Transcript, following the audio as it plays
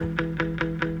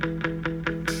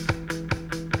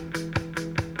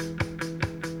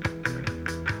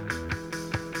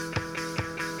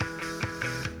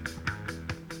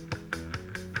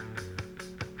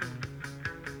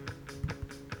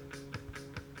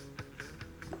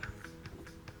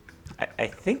I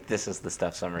think this is the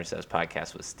Stuff Summer Says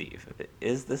podcast with Steve.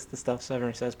 Is this the Stuff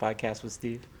Summer Says podcast with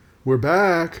Steve? We're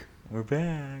back. We're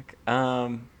back.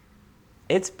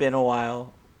 It's been a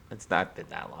while. It's not been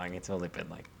that long. It's only been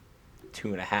like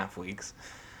 2.5 weeks.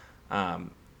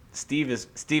 Steve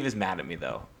is mad at me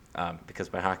though,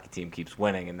 because my hockey team keeps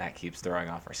winning and that keeps throwing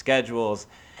off our schedules.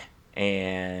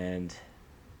 And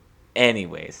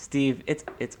anyways, Steve,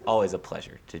 it's always a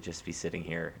pleasure to just be sitting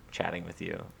here chatting with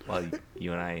you while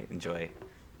you and I enjoy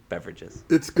beverages.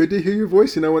 It's good to hear your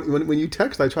voice. You know, when you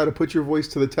text, I try to put your voice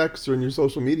to the text or in your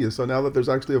social media. So now that there's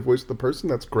actually a voice of the person,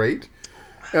 that's great.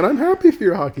 And I'm happy for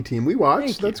your hockey team. We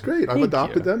watch. That's great. I've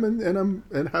adopted them, and I'm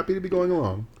happy to be going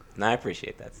along. And I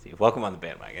appreciate that, Steve. Welcome on the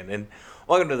bandwagon. And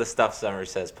welcome to the Stuff Summer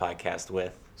Says podcast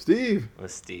with Steve.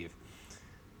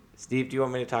 Steve, do you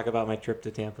want me to talk about my trip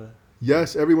to Tampa?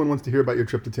 Yes, everyone wants to hear about your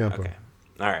trip to Tampa. Okay.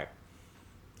 All right.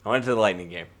 I went to the Lightning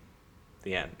game.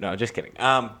 The end. No, just kidding.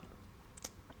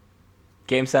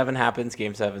 Game 7 happens.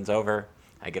 Game 7's over.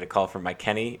 I get a call from my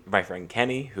friend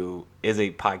Kenny, who is a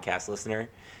podcast listener,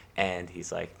 and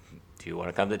he's like, do you want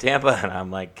to come to Tampa? And I'm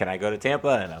like, can I go to Tampa?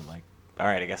 And I'm like, all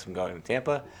right, I guess I'm going to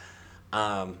Tampa.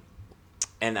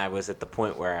 And I was at the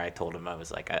point where I told him, I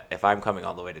was like, if I'm coming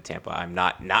all the way to Tampa, I'm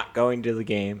not going to the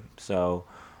game. So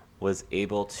was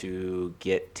able to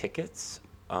get tickets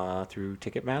through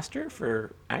Ticketmaster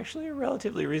for actually a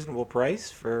relatively reasonable price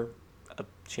for a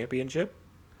championship.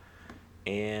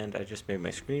 And I just made my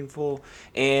screen full.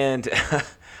 And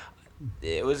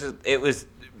it was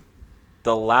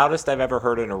the loudest I've ever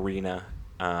heard an arena.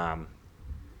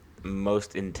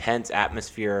 Most intense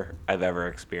atmosphere I've ever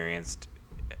experienced.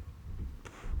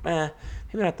 Maybe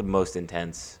not the most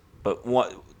intense, but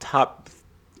top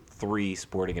 3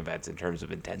 sporting events in terms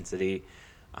of intensity,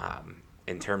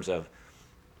 in terms of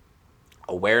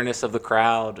awareness of the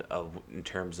crowd, in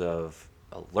terms of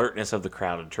alertness of the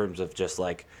crowd, in terms of just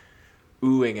like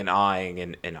oohing and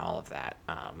aahing and all of that.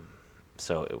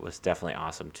 So it was definitely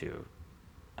awesome to,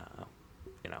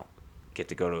 get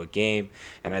to go to a game.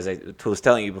 And as I was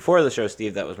telling you before the show,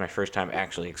 Steve, that was my first time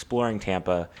actually exploring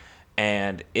Tampa.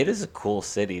 And it is a cool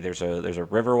city. There's a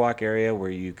Riverwalk area where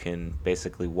you can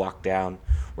basically walk down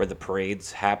where the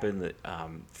parades happen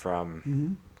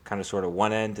from kind of sort of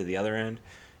one end to the other end.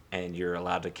 And you're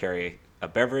allowed to carry a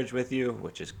beverage with you,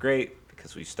 which is great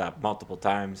because we stopped multiple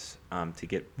times to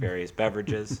get various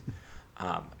beverages.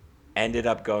 Ended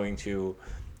up going to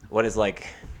what is like,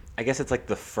 I guess it's like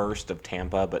the first of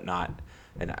Tampa, but not.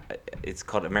 And it's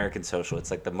called American Social.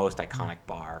 It's like the most iconic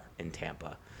bar in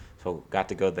Tampa. So got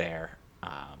to go there,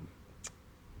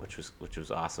 which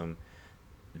was awesome.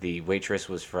 The waitress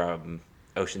was from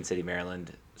Ocean City,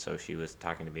 Maryland, so she was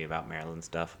talking to me about Maryland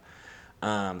stuff.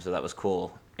 So that was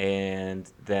cool. And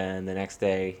then the next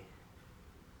day,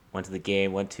 went to the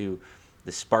game. Went to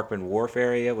the Sparkman Wharf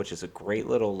area, which is a great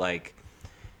little like.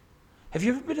 Have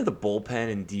you ever been to the bullpen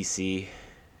in DC?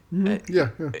 Yeah.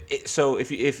 So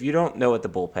if you don't know what the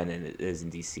bullpen is in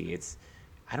DC,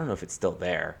 I don't know if it's still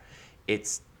there.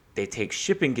 They take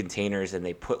shipping containers and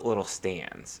they put little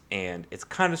stands, and it's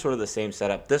kind of sort of the same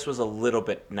setup. This was a little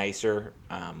bit nicer,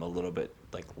 a little bit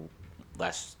like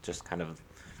less, just kind of,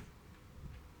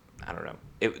 I don't know.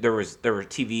 There were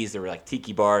TVs, there were like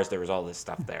tiki bars, there was all this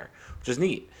stuff there, which is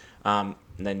neat. And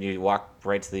then you walk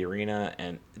right to the arena,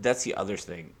 and that's the other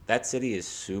thing. That city is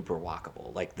super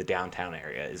walkable. Like the downtown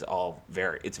area is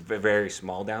it's a very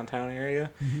small downtown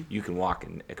area. Mm-hmm. You can walk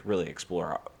and really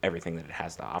explore everything that it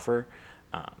has to offer.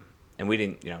 And we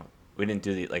didn't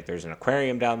do there's an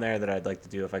aquarium down there that I'd like to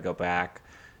do if I go back,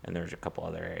 and there's a couple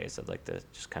other areas I'd like to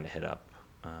just kind of hit up.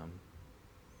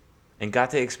 And got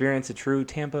to experience a true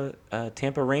Tampa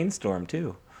rainstorm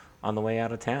too on the way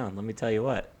out of town. Let me tell you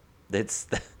what, those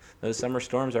summer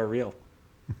storms are real.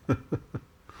 Well,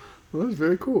 that's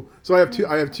very cool. So I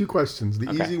have two questions. The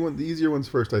easier ones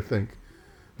first, I think.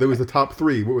 There was the top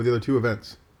 3. What were the other 2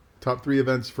 events? Top 3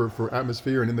 events for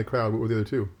atmosphere and in the crowd. What were the other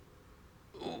 2?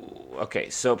 Okay,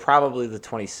 so probably the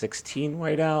 2016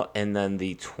 whiteout, and then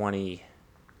the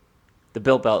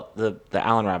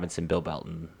Allen Robinson Bill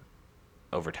Belton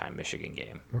overtime Michigan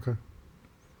game. Okay.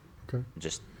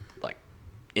 Just like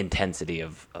intensity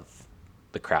of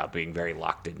the crowd being very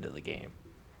locked into the game.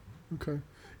 Okay.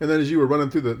 And then as you were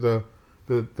running through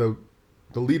the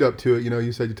lead up to it,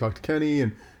 you said you talked to Kenny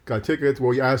and got tickets.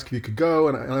 Well, you asked if you could go,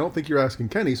 and I don't think you're asking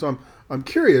Kenny. So I'm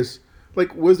curious,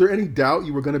 like, was there any doubt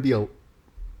you were going to be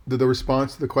the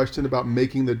response to the question about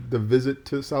making the visit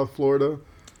to South Florida?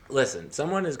 Listen,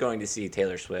 someone is going to see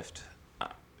Taylor Swift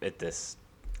at this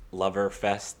Lover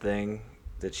Fest thing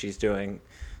that she's doing,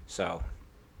 so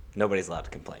nobody's allowed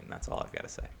to complain. That's all I've got to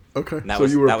say. Okay. And that So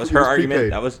was you were that was it her was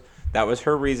argument. prepaid. That was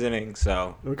her reasoning.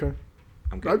 So Okay.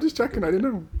 I'm good. I'm just checking. I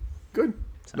didn't know. Good.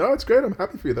 So No, it's great. I'm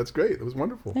happy for you. That's great. It was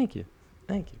wonderful. thank you,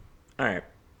 thank you. All right.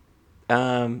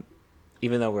 Um,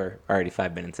 even though we're already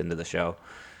 5 minutes into the show,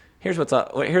 here's what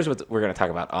we're going to talk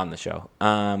about on the show.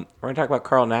 We're going to talk about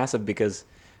Carl Nassib because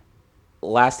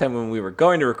last time when we were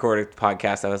going to record a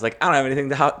podcast, I was like, I don't have anything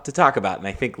to talk about, and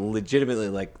I think legitimately,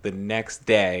 like the next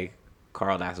day,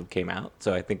 Carl Nassib came out.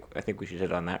 So I think we should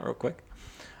hit on that real quick.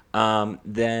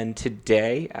 Then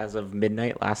today, as of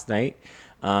midnight last night,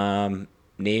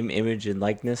 name, image, and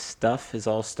likeness stuff has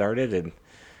all started, and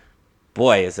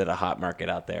boy, is it a hot market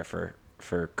out there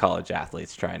for college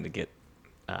athletes trying to get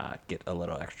a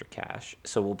little extra cash.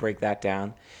 So we'll break that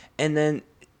down, and then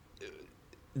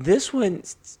this one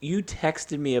you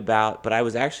texted me about, but I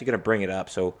was actually going to bring it up.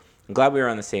 So I'm glad we were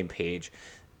on the same page.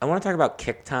 I want to talk about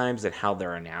kick times and how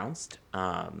they're announced,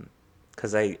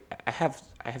 because I have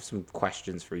some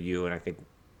questions for you, and I think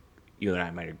you and I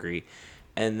might agree.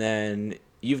 And then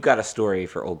you've got a story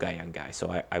for old guy, young guy.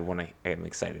 So I'm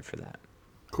excited for that.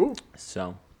 Cool.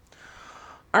 So,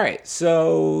 all right.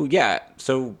 So yeah.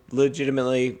 So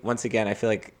legitimately, once again, I feel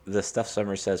like the Stuff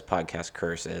Summer Says podcast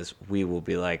curse is we will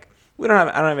be like, I don't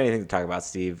have anything to talk about,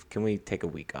 Steve. Can we take a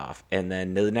week off? And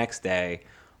then the next day,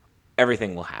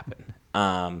 everything will happen.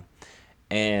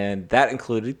 And that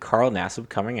included Carl Nassib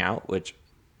coming out, which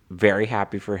very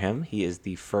happy for him. He is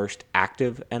the first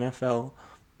active NFL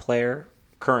player,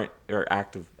 current or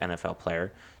active NFL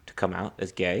player to come out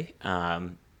as gay.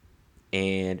 And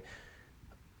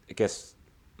I guess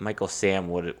Michael Sam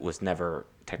was never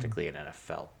technically an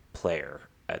NFL player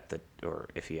or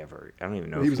if he ever, I don't even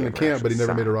know. He if was he in a ever camp, but he actually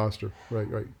never made a signed. roster.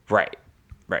 Right.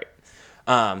 Right.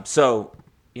 So,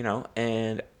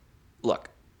 and look,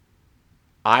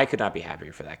 I could not be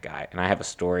happier for that guy. And I have a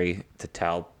story to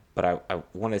tell, but I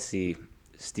want to see,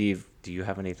 Steve, do you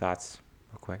have any thoughts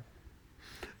real quick?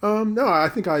 No, I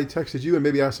think I texted you and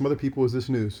maybe asked some other people. Is this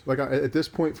news? Like at this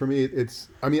point, for me, it's.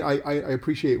 I mean, I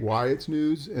appreciate why it's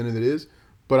news and it is,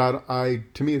 but I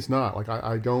to me, it's not. Like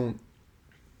I don't,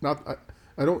 not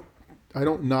I don't, I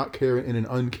don't not care in an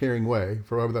uncaring way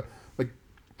for whatever the like.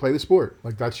 Play the sport.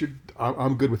 Like that's your.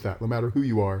 I'm good with that, no matter who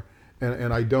you are,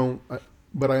 and I don't.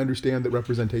 But I understand that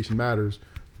representation matters.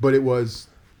 But it was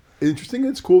interesting.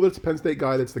 It's cool that it's a Penn State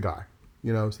guy. That's the guy.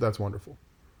 So that's wonderful.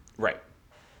 Right.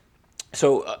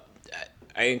 So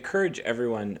I encourage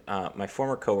everyone. My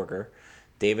former coworker,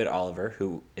 David Oliver,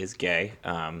 who is gay,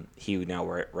 he now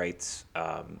writes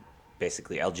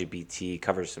basically LGBT,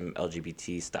 covers some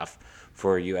LGBT stuff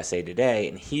for USA Today,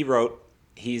 and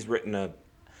he's written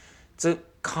it's a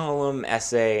column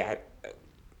essay.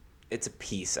 It's a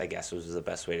piece, I guess, was the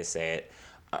best way to say it,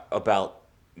 about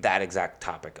that exact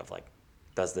topic of like,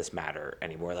 does this matter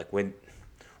anymore? Like when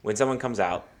someone comes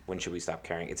out, when should we stop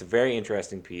caring? It's a very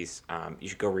interesting piece. You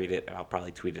should go read it. I'll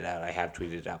probably tweet it out. I have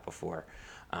tweeted it out before.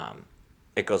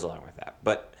 It goes along with that.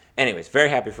 But anyways, very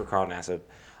happy for Carl Nassib.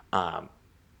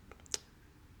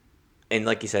 And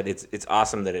like you said, it's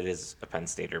awesome that it is a Penn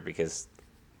Stater because,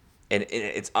 and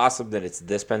it's awesome that it's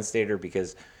this Penn Stater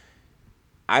because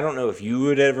I don't know if you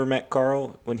had ever met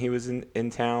Carl when he was in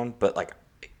town, but like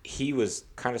he was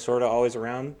kind of sort of always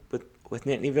around with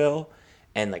Nittanyville.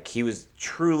 And like he was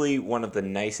truly one of the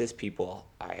nicest people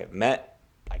I have met,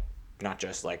 like not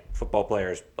just like football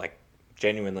players, like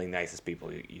genuinely nicest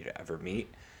people you'd ever meet.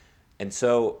 And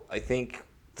so I think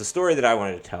the story that I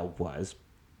wanted to tell was,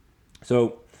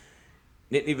 so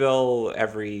Nittanyville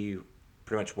every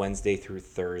pretty much Wednesday through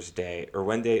Thursday, or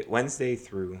Wednesday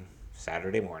through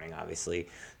Saturday morning, obviously.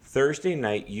 Thursday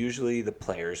night, usually the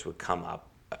players would come up.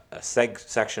 A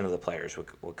section of the players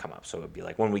would come up. So it would be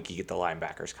like 1 week you get the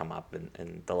linebackers come up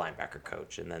and the linebacker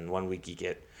coach. And then 1 week you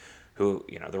get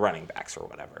the running backs or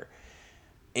whatever.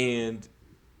 And,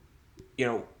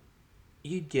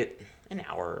 you'd get an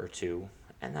hour or two,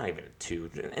 and not even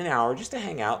an hour just to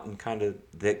hang out and kind of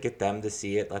get them to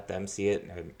see it, let them see it,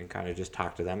 and kind of just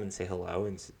talk to them and say hello.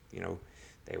 And,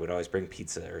 they would always bring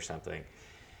pizza or something.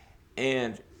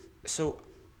 And so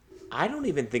I don't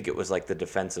even think it was like the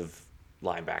defensive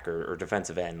linebacker or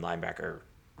defensive end linebacker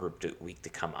group week to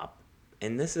come up.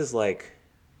 And this is like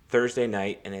Thursday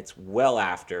night, and it's well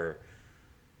after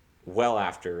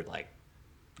like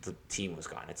the team was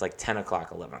gone. It's like 10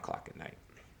 o'clock, 11 o'clock at night.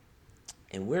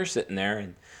 And we're sitting there,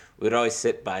 and we'd always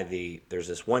sit by there's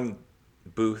this one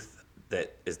booth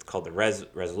that is called the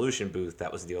resolution booth.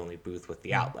 That was the only booth with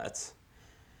the outlets.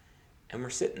 And we're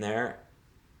sitting there,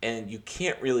 and you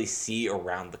can't really see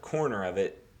around the corner of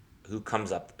it who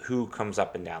comes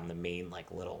up and down the main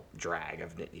like little drag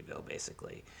of Nittanyville,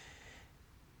 basically.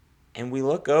 And we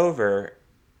look over,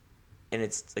 and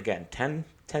it's again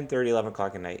 10:30, 11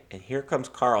 o'clock at night, and here comes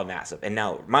Carl Nassib. And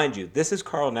now, mind you, this is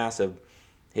Carl Nassib,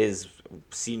 his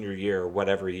senior year,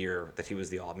 whatever year that he was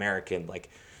the All-American, like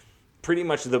pretty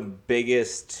much the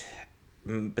biggest,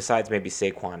 besides maybe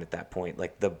Saquon at that point,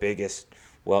 like the biggest,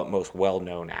 most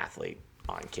well-known athlete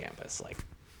on campus, like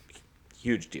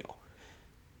huge deal.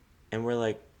 And we're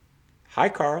like, "Hi,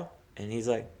 Carl," and he's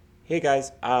like, "Hey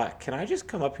guys, can I just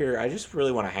come up here? I just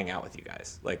really want to hang out with you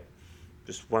guys. Like,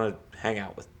 just want to hang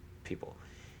out with people."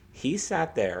 He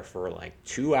sat there for like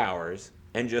 2 hours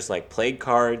and just like played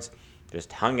cards,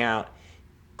 just hung out.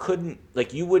 Couldn't,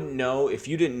 like, you wouldn't know if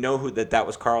you didn't know that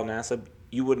was Carl Nassib.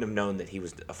 You wouldn't have known that he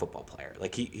was a football player.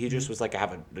 Like he just was like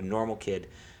a normal kid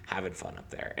having fun up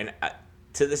there. And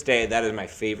to this day, that is my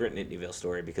favorite Nittanyville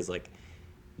story, because like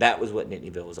that was what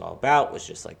Nittanyville was all about. Was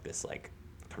just like this like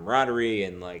camaraderie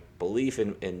and like belief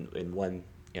in one,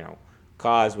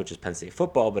 cause, which is Penn State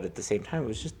football. But at the same time, it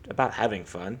was just about having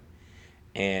fun.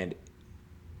 And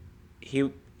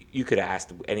you could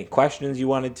ask any questions you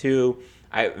wanted to.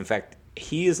 In fact,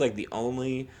 he is like the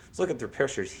only. Let's look at their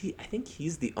pictures. I think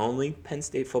he's the only Penn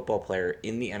State football player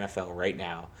in the NFL right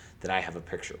now that I have a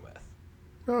picture with.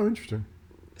 Oh, interesting.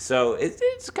 So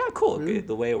it's kind of cool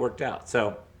the way it worked out.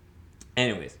 So,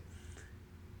 anyways,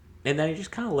 and then he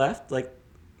just kind of left. Like,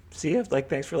 see ya. Like,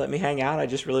 thanks for letting me hang out. I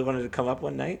just really wanted to come up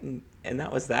one night, and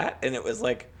that was that. And it was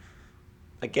like,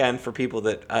 again, for people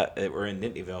that were in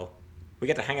Nittanyville, we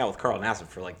got to hang out with Carl Nassib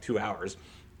for like 2 hours.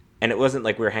 And it wasn't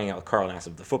like we were hanging out with Carl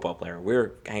Nassib, the football player. We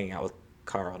were hanging out with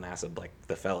Carl Nassib, like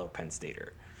the fellow Penn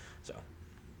Stater. So,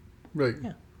 right.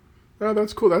 Yeah. Oh,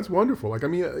 that's cool. That's wonderful. Like, I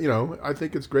mean, I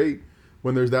think it's great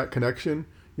when there's that connection,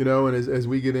 and as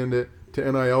we get into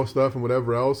NIL stuff and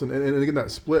whatever else, and again,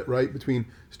 that split, right, between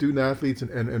student athletes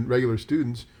and regular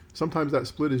students, sometimes that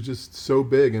split is just so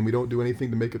big and we don't do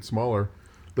anything to make it smaller.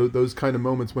 Those kind of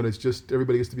moments when it's just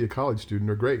everybody gets to be a college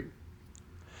student are great.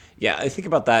 Yeah, I think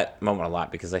about that moment a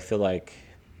lot, because I feel like,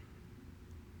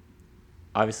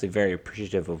 obviously very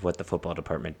appreciative of what the football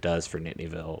department does for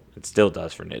Nittanyville. It still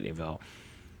does for Nittanyville.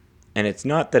 And it's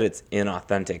not that it's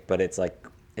inauthentic, but it's like,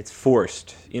 it's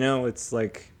forced. It's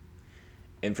like,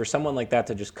 and for someone like that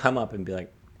to just come up and be like,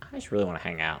 I just really want to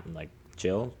hang out and like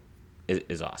chill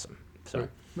is awesome. So, right.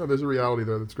 No, there's a reality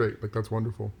there that's great. Like, that's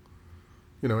wonderful.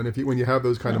 And when you have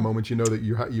those kind of moments, that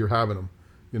you're having them.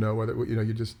 Whether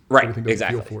you just right, everything doesn't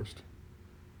exactly. feel forced.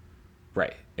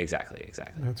 Right, exactly.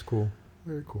 That's cool.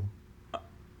 Very cool.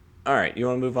 All right, you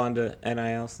want to move on to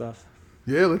NIL stuff?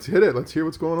 Yeah, let's hit it. Let's hear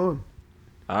what's going on.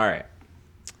 All right.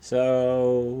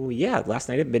 So yeah, last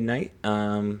night at midnight,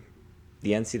 the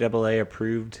NCAA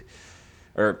approved,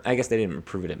 or I guess they didn't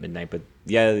approve it at midnight, but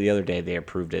yeah, the other day they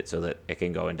approved it so that it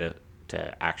can go into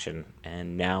action,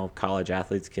 and now college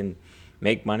athletes can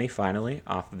make money finally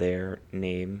off their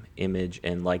name, image,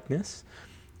 and likeness.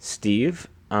 Steve,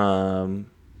 are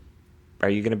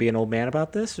you going to be an old man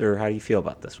about this, or how do you feel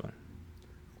about this one?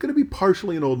 I'm going to be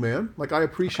partially an old man. Like,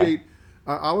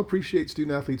 I'll appreciate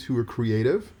student athletes who are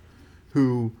creative,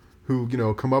 who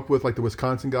come up with, like the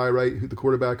Wisconsin guy, right, the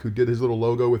quarterback who did his little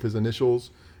logo with his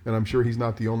initials, and I'm sure he's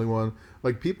not the only one.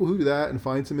 Like, people who do that and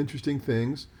find some interesting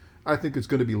things. I think it's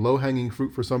going to be low-hanging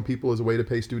fruit for some people as a way to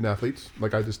pay student athletes.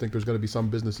 Like, I just think there's going to be some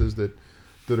businesses that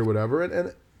are whatever.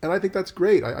 And I think that's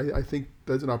great. I think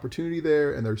there's an opportunity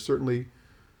there, and they're certainly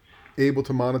able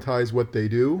to monetize what they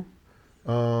do.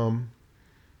 But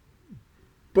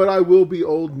I will be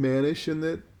old manish in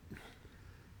that,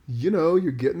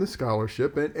 you're getting the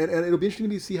scholarship. And it'll be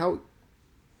interesting to see how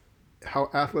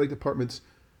athletic departments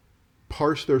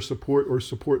parse their support or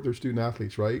support their student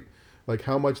athletes, right? Like,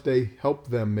 how much they help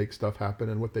them make stuff happen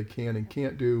and what they can and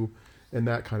can't do and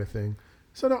that kind of thing.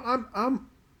 So no, I'm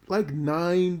like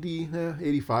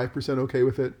 85% okay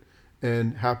with it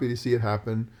and happy to see it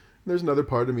happen. And there's another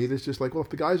part of me that's just like, well, if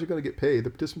the guys are going to get paid,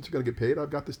 the participants are going to get paid, I've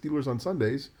got the Steelers on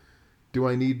Sundays. Do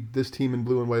I need this team in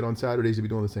blue and white on Saturdays to be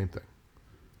doing the same thing?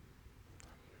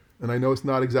 And I know it's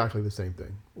not exactly the same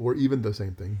thing or even the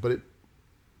same thing, but it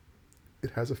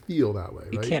has a feel that way,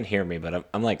 right? You can't hear me, but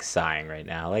I'm like sighing right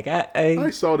now. Like I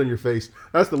saw it in your face.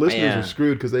 That's the listeners are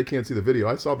screwed because they can't see the video.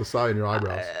 I saw the sigh in your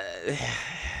eyebrows.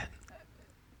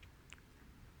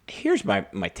 Here's my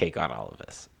take on all of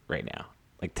this right now.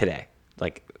 Like today,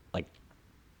 like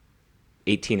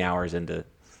 18 hours into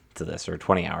this, or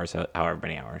 20 hours, however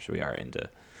many hours we are into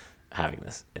having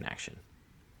this in action.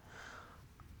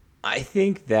 I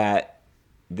think that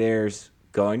there's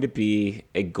going to be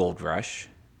a gold rush,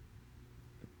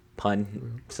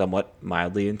 pun somewhat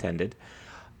mildly intended,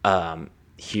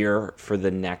 here for the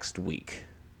next week.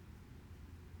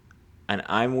 And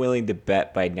I'm willing to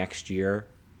bet by next year,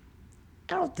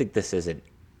 I don't think this is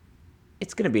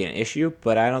it's going to be an issue,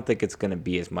 but I don't think it's going to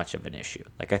be as much of an issue.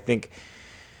 Like, I think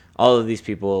all of these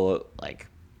people, like,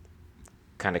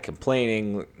 kind of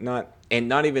complaining, not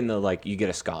even the, like, you get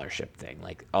a scholarship thing.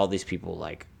 Like, all these people,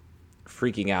 like,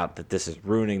 freaking out that this is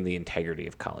ruining the integrity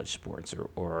of college sports,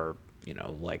 or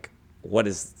like, what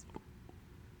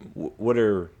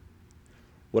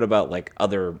about, like,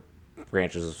 other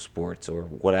branches of sports or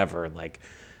whatever. Like,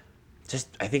 just,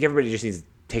 I think everybody just needs to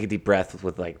take a deep breath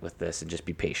with this and just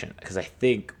be patient, because I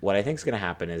think is going to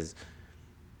happen is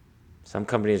some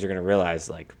companies are going to realize,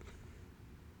 like,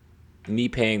 me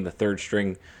paying the third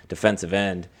string defensive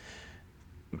end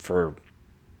for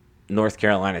North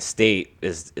Carolina State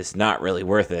is not really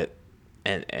worth it,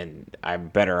 and I'm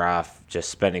better off just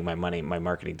spending my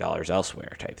marketing dollars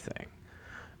elsewhere, type thing.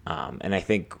 And I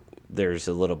think there's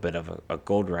a little bit of a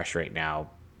gold rush right now,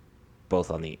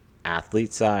 both on the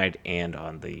athlete side and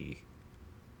on the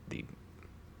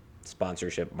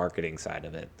sponsorship marketing side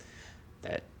of it.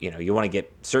 That, you want to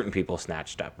get certain people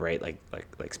snatched up, right?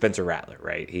 Like Spencer Rattler,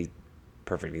 right? He's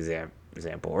perfect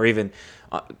example. Or even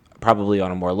probably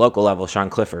on a more local level, Sean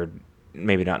Clifford,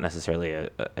 maybe not necessarily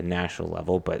a national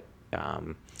level, but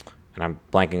and I'm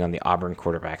blanking on the Auburn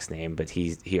quarterback's name, but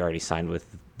he already signed with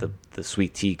the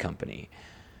Sweet Tea Company.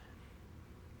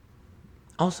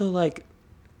 Also, like,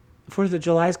 4th of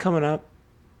July's coming up.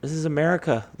 This is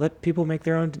America. Let people make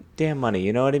their own damn money.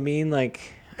 You know what I mean? Like,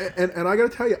 and I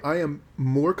got to tell you, I am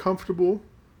more comfortable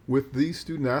with these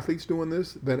student athletes doing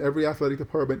this than every athletic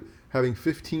department having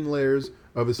 15 layers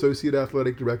of associate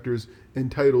athletic directors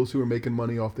and titles who are making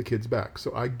money off the kids' backs.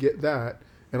 So I get that.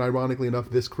 And ironically enough,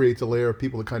 this creates a layer of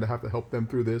people that kind of have to help them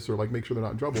through this, or, like, make sure they're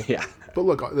not in trouble. Yeah. But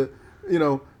look,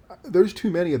 there's too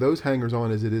many of those hangers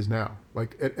on as it is now,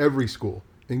 like at every school,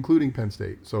 including Penn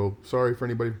State. So sorry for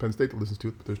anybody from Penn State that listens to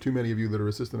it, but there's too many of you that are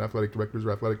assistant athletic directors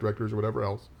or whatever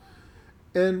else.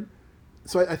 And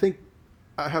so I think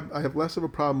I have less of a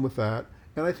problem with that.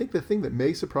 And I think the thing that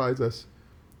may surprise us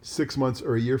 6 months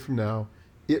or a year from now,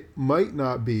 it might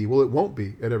not be, well, it won't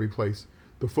be at every place,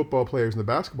 the football players and the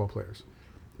basketball players.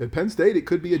 At Penn State, it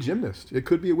could be a gymnast. It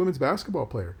could be a women's basketball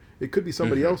player. It could be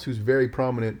somebody else who's very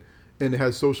prominent and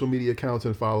has social media accounts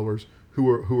and followers who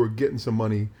are getting some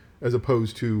money, as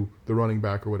opposed to the running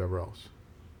back or whatever else.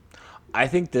 I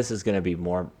think this is going to be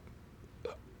more.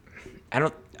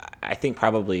 I think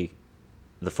probably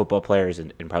the football players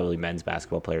and probably men's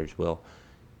basketball players will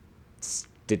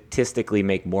statistically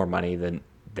make more money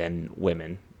than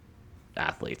women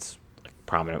athletes, like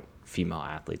prominent female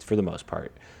athletes, for the most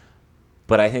part.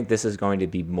 But I think this is going to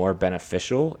be more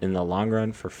beneficial in the long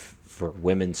run for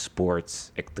women's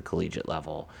sports at the collegiate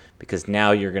level, because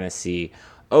now you're going to see,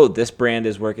 oh, this brand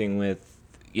is working with,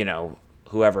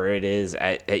 whoever it is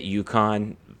at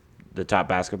UConn, the top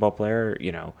basketball player,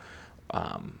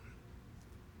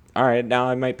 all right, now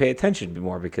I might pay attention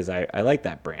more because I like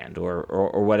that brand,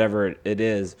 or whatever it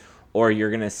is. Or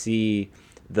you're going to see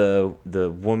the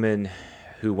woman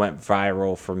who went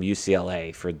viral from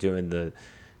UCLA for doing the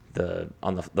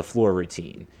on the floor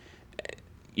routine.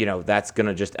 That's going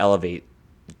to just elevate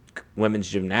women's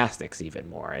gymnastics even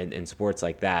more in sports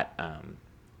like that.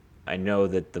 I know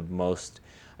that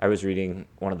I was reading,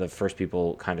 one of the first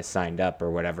people kind of signed up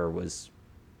or whatever was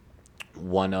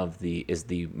is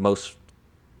the most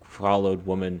followed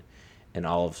woman in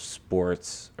all of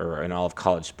sports, or in all of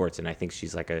college sports, and I think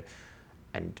she's like a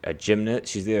gymnast.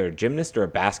 She's either a gymnast or a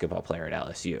basketball player at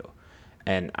LSU.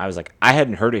 And I was like, I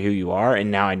hadn't heard of who you are,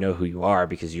 and now I know who you are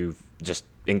because you've just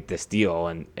inked this deal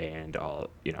and all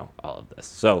of this.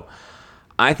 So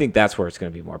I think that's where it's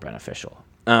going to be more beneficial.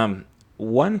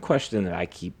 One question that I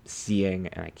keep seeing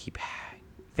and I keep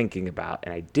thinking about,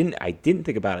 and I didn't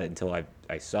think about it until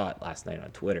I saw it last night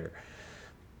on Twitter,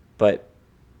 but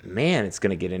man, it's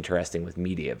going to get interesting with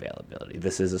media availability.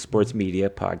 This is a sports media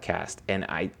podcast, and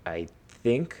I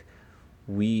think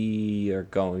we are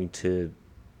going to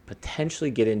potentially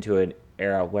get into an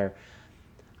era where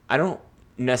I don't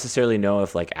necessarily know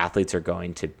if, like, athletes are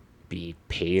going to be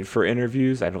paid for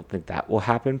interviews. I don't think that will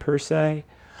happen per se.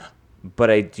 But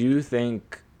I do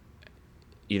think,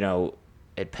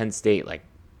 at Penn State, like,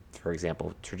 for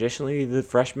example, traditionally the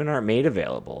freshmen aren't made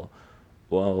available.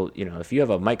 Well, if you have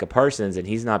a Micah Parsons and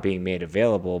he's not being made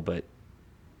available, but,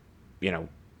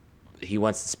 he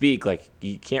wants to speak, like,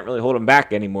 you can't really hold him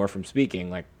back anymore from speaking,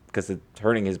 like, because it's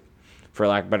hurting his, for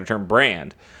lack of a better term,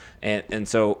 brand. And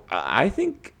so I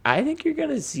think you're going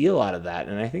to see a lot of that.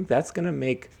 And I think that's going to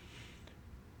make,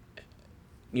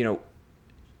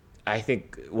 I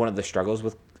think one of the struggles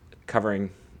with covering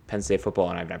Penn State football,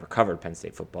 and I've never covered Penn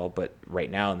State football, but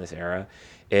right now in this era,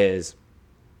 is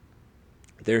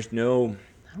there's no,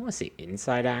 I don't want to say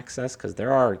inside access because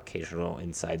there are occasional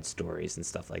inside stories and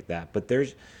stuff like that, but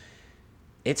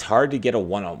it's hard to get a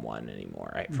one-on-one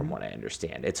anymore, right? From what I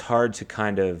understand, it's hard to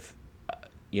kind of,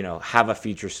 have a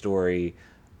feature story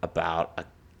about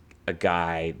a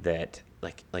guy that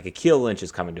like Akil Lynch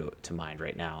is coming to mind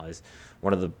right now is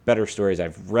one of the better stories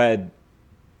I've read,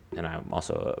 and I'm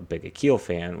also a big Akil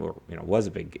fan, or was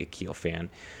a big Akil fan,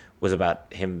 was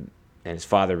about him and his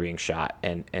father being shot,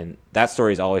 and that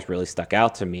story's always really stuck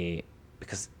out to me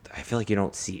because I feel like you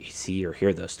don't see or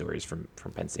hear those stories from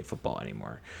Penn State football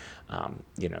anymore.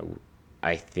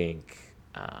 I think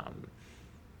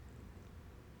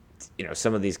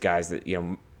some of these guys that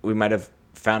we might have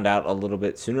found out a little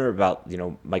bit sooner about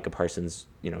Micah Parsons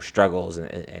struggles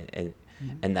and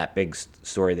that big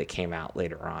story that came out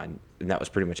later on, and that was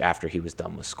pretty much after he was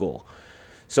done with school.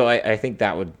 So I think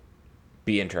that would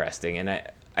be interesting, and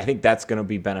I think that's going to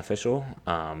be beneficial.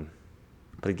 But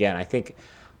again, I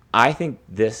think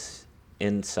this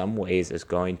in some ways is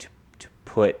going to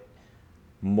put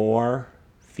more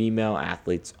female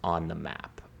athletes on the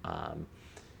map.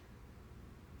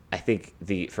 I think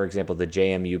for example, the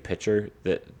JMU pitcher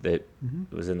that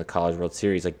was in the College World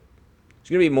Series, like there's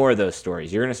going to be more of those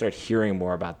stories. You're going to start hearing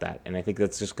more about that, and I think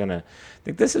that's just going to. I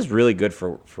think this is really good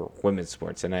for women's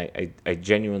sports, and I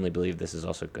genuinely believe this is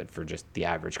also good for just the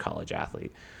average college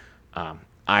athlete.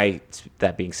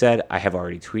 That being said, I have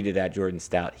already tweeted at Jordan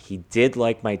Stout. He did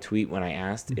like my tweet when I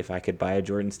asked if I could buy a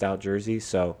Jordan Stout jersey.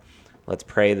 So let's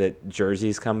pray that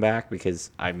jerseys come back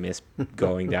because I miss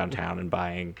going downtown and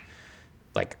buying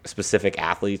like specific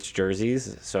athletes'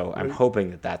 jerseys. So I'm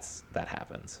hoping that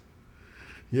happens.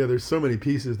 Yeah, there's so many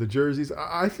pieces. The jerseys.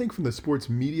 I think from the sports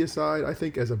media side, I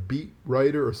think as a beat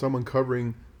writer or someone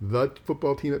covering the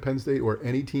football team at Penn State or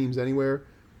any teams anywhere,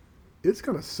 it's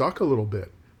going to suck a little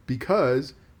bit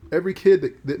because every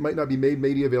kid that might not be made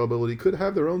media availability could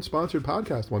have their own sponsored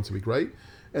podcast once a week, right?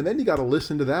 And then you got to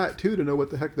listen to that too to know what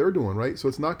the heck they're doing, right? So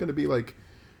it's not going to be like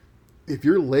if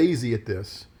you're lazy at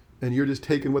this and you're just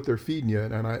taking what they're feeding you,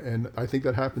 and I think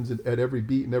that happens at every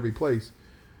beat and every place.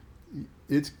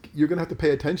 You're going to have to pay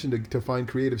attention to find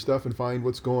creative stuff and find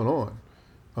what's going on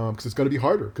because it's going to be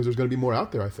harder because there's going to be more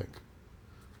out there, I think.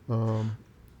 And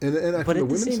but from at the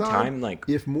the same side, time, like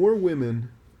if more women,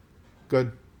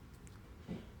 good.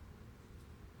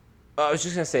 I was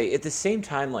just gonna say, at the same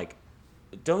time, like,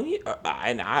 don't you?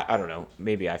 And I don't know.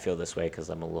 Maybe I feel this way because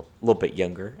I'm a little bit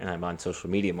younger and I'm on social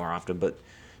media more often. But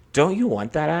don't you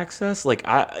want that access? Like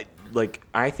I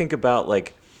think about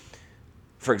like,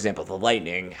 for example, the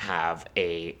Lightning have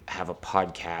a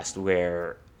podcast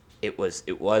where it was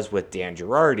with Dan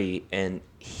Girardi, and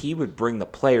he would bring the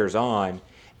players on,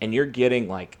 and you're getting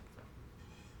like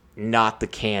not the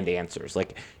canned answers.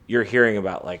 Like you're hearing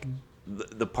about like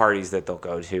the parties that they'll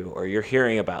go to, or you're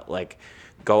hearing about like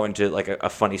going to like a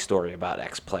funny story about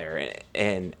X player,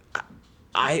 and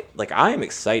I am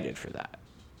excited for that.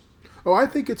 Oh, I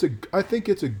think it's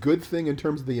a good thing in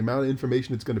terms of the amount of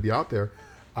information that's going to be out there.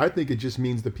 I think it just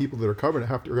means the people that are covering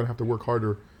it are going to have to work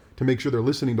harder to make sure they're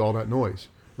listening to all that noise,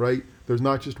 right? There's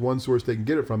not just one source they can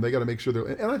get it from. They got to make sure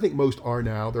and I think most are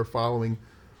now. They're following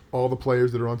all the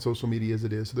players that are on social media as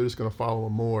it is, so they're just going to follow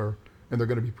them more, and they're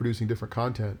going to be producing different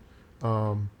content.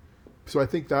 So I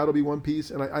think that'll be one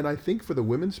piece, and I think for the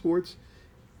women's sports,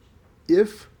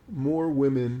 if more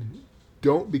women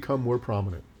don't become more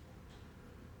prominent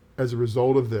as a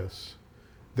result of this,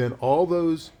 then all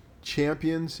those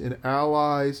champions and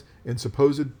allies and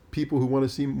supposed people who want to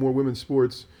see more women's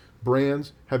sports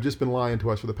brands have just been lying to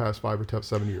us for the past 5 or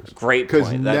 7 years. Great point.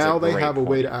 Because now they have a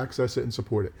way to access it and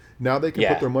support it. Now they can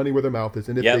put their money where their mouth is.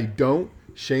 And if they don't,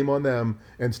 shame on them,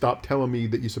 and stop telling me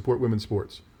that you support women's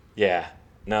sports. Yeah.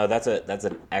 No, that's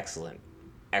an excellent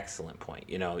point.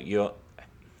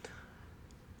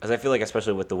 As I feel like,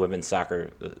 especially with the women's soccer,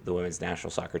 the women's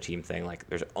national soccer team thing, like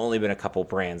there's only been a couple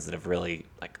brands that have really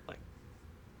like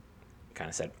kind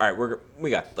of said, all right,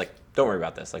 we got like, don't worry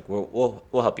about this, like we'll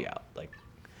help you out, like,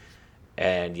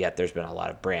 and yet there's been a lot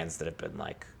of brands that have been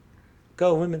like,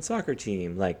 go women's soccer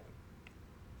team, like,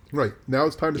 right now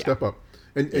it's time to step up,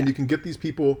 and you can get these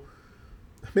people,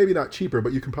 maybe not cheaper,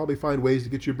 but you can probably find ways to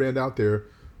get your brand out there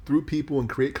through people and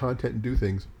create content and do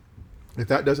things. If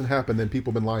that doesn't happen, then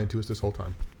people have been lying to us this whole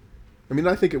time. I mean,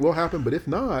 I think it will happen, but if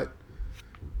not,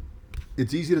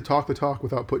 it's easy to talk the talk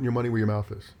without putting your money where your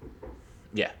mouth is.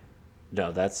 Yeah.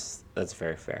 No, that's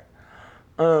very fair.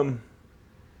 Bringing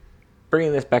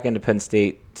this back into Penn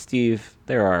State, Steve,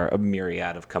 there are a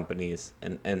myriad of companies,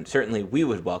 and certainly we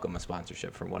would welcome a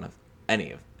sponsorship from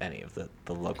any of the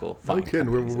local. No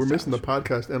kidding, we're missing the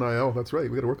podcast NIL. That's right,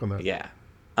 we got to work on that. Yeah.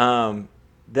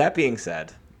 That being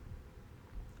said,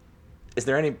 is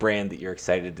there any brand that you're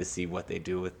excited to see what they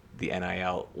do with the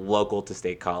NIL local to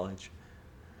state college?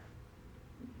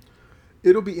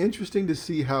 It'll be interesting to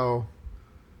see how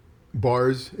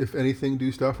bars, if anything,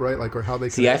 do stuff, right? Like, or how they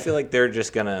See, I can, feel like they're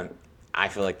just gonna. I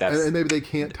feel like that's. and maybe they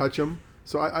can't touch them.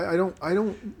 So I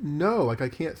don't know. Like, I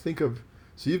can't think of.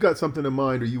 So you've got something in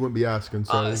mind, or you wouldn't be asking.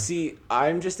 So See,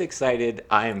 I'm just excited.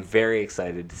 I am very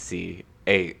excited to see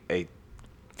a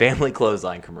family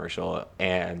clothesline commercial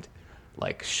and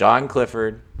like Sean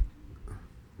Clifford,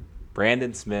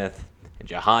 Brandon Smith, and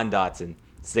Jahan Dotson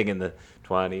singing the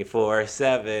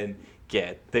 24/7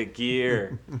 Get the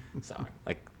Gear song.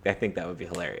 Like, I think that would be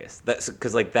hilarious. That's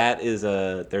because like there's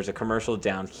a commercial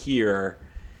down here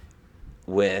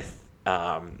with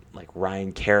like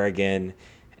Ryan Kerrigan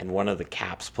and one of the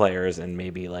Caps players, and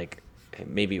maybe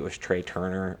it was Trey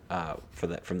Turner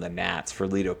from the Nats for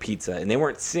Lido Pizza, and they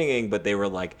weren't singing, but they were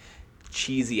like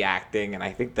cheesy acting, and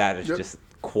I think that is just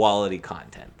quality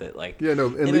content that like yeah, no,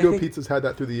 and Lido Pizza's had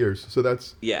that through the years, so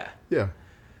that's yeah.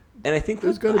 And I think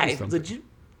there's gonna be something.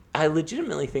 I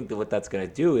legitimately think that what that's gonna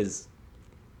do is,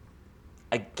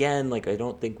 again, like I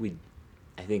think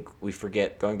we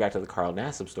forget, going back to the Carl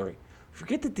Nassib story,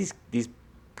 forget that these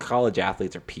college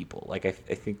athletes are people. Like I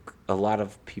think a lot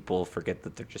of people forget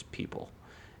that they're just people,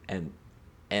 and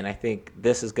I think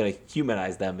this is going to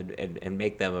humanize them and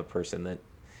make them a person that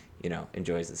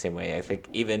enjoys the same way. I think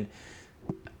even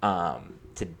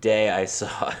today I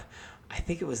saw, I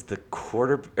think it was the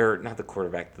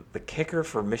kicker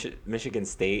for Michigan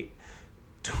State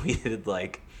tweeted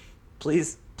like,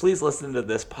 please listen to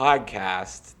this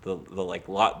podcast,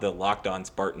 the Locked On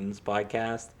Spartans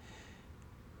podcast.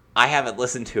 I haven't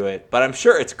listened to it, but I'm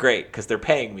sure it's great because they're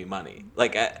paying me money.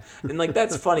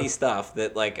 That's funny stuff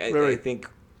that I think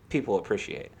people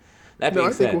appreciate. That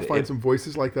being said, I think we'll find some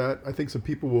voices like that. I think some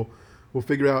people will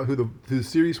figure out who the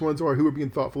serious ones are, who are being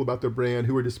thoughtful about their brand,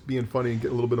 who are just being funny and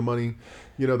getting a little bit of money,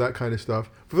 that kind of stuff.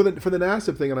 For the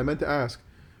Nassib thing, and I meant to ask,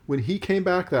 when he came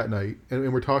back that night,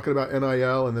 and we're talking about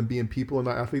NIL and then being people and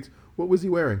not athletes, what was he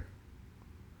wearing?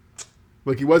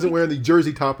 Like, he wasn't wearing the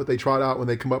jersey top that they trot out when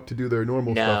they come up to do their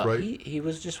normal stuff, right? He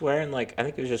was just wearing I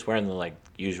think he was just wearing the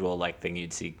usual thing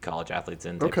you'd see college athletes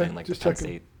in, okay, thing, the Penn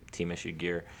State team issued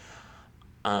gear.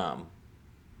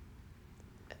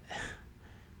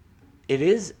 It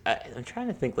is. I'm trying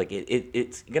to think.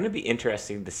 It's going to be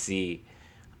interesting to see.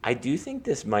 I do think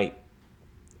this might,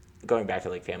 going back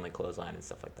to family clothesline and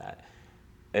stuff like that,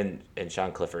 and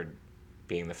Sean Clifford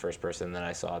being the first person that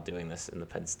I saw doing this in the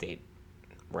Penn State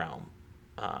realm.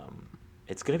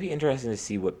 It's going to be interesting to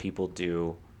see what people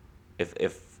do if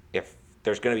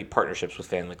there's going to be partnerships with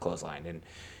Family Clothesline, and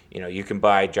you can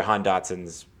buy Jahan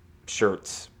Dotson's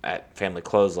shirts at Family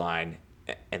Clothesline,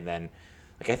 and then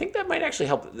I think that might actually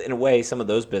help in a way some of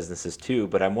those businesses too.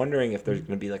 But I'm wondering if there's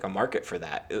going to be a market for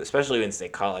that, especially in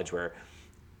State College, where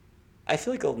I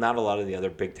feel like not a lot of the other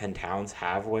Big Ten towns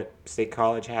have what State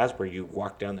College has, where you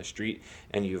walk down the street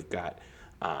and you've got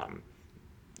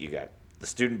the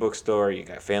student bookstore, you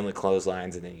got Family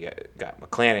Clotheslines, and then you got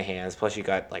McClanahan's. Plus, you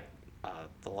got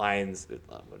the Lions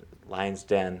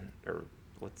Den, or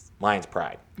what's Lions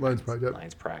Pride. Lions Pride, yep.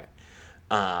 Lions Pride.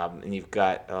 And you've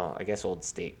got I guess Old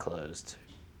State closed.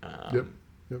 Yep.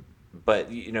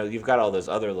 But you've got all those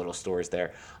other little stores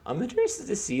there. I'm interested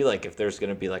to see if there's going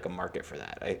to be a market for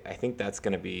that. I think that's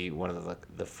going to be one of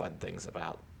the fun things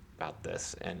about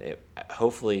this, and it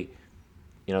hopefully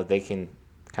they can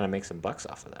kind of make some bucks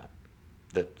off of that.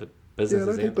 The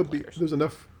businesses and the players. There's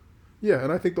enough. Yeah,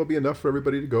 and I think there'll be enough for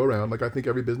everybody to go around. I think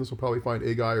every business will probably find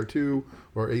a guy or two,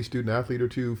 or a student athlete or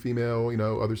two, female,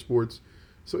 other sports.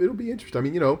 So it'll be interesting. I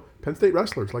mean, Penn State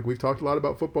wrestlers, we've talked a lot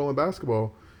about football and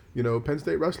basketball. Penn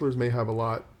State wrestlers may have a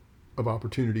lot of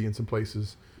opportunity in some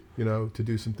places, to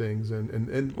do some things, and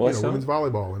women's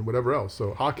volleyball and whatever else.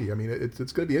 So hockey. I mean, it's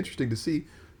going to be interesting to see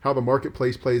how the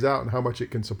marketplace plays out and how much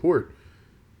it can support.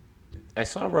 I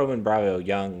saw Roman Bravo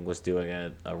Young was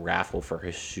doing a raffle for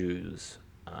his shoes,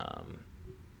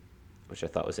 which I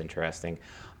thought was interesting.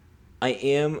 I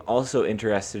am also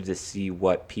interested to see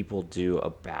what people do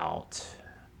about,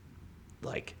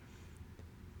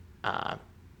 how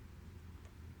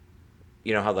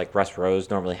Russ Rose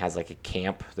normally has a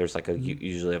camp. There's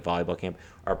usually a volleyball camp.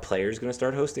 Are players going to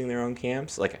start hosting their own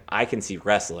camps? I can see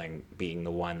wrestling being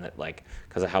the one that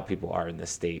because of how people are in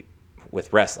this state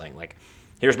with wrestling.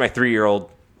 Here's my 3-year-old.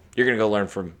 You're going to go learn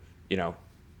from,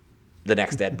 the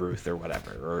next Ed Ruth or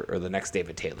whatever, or the next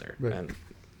David Taylor. Right. And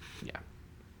yeah.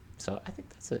 So I think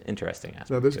that's an interesting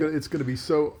aspect. No, it's going to be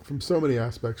from so many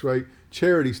aspects, right?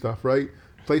 Charity stuff, right?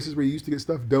 Places where you used to get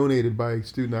stuff donated by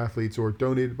student athletes or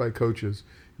donated by coaches.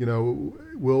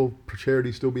 Will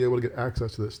charities still be able to get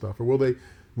access to this stuff, or will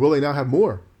they now have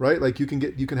more? Right? Like you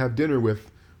can have dinner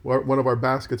with one of our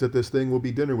baskets at this thing will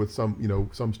be dinner with some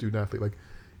student athlete. Like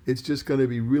it's just going to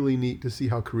be really neat to see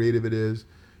how creative it is,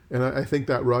 and I think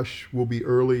that rush will be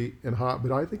early and hot,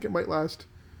 but I think it might last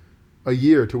a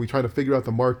year till we try to figure out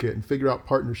the market and figure out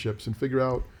partnerships and figure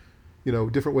out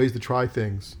different ways to try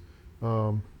things.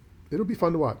 It'll be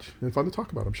fun to watch and fun to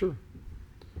talk about, I'm sure.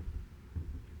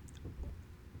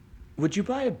 Would you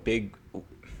buy a big?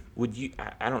 Would you?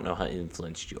 I don't know how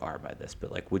influenced you are by this,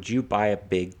 but like, would you buy a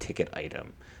big ticket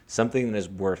item, something that is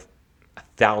worth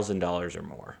 $1,000 or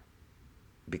more,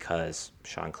 because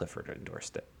Sean Clifford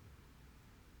endorsed it?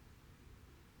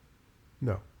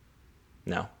 No.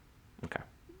 No. Okay.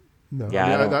 No.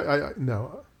 Yeah. I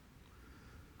no.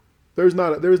 There's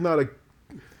not a.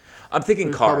 I'm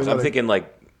thinking cars. I'm thinking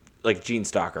like Gene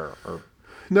Stocker or.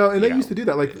 No, and they used to do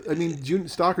that. Like, I mean, June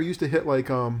Stocker used to hit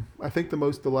like I think the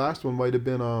last one might have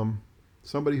been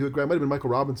somebody who might have been Michael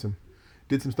Robinson,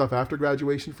 did some stuff after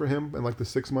graduation for him, and like the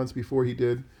 6 months before he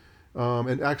did,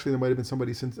 and actually there might have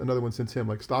been another one since him.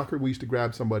 Like Stocker, we used to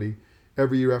grab somebody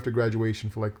every year after graduation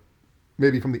for like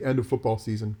maybe from the end of football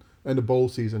season, end of bowl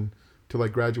season to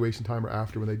like graduation time or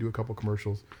after when they do a couple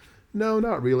commercials. No,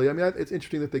 not really. I mean, it's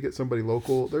interesting that they get somebody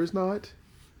local. There's not.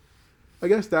 I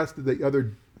guess that's the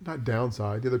other. Not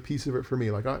downside. The other piece of it for me,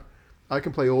 like I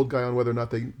can play old guy on whether or not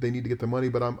they need to get the money,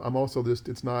 but I'm also just,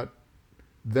 it's not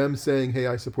them saying, hey,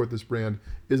 I support this brand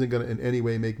isn't going to in any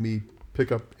way make me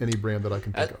pick up any brand that I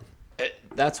can think of.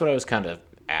 That's what I was kind of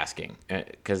asking,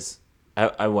 because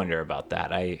I wonder about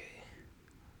that.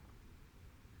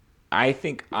 I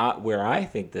think where I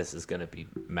think this is going to be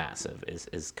massive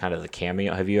is kind of the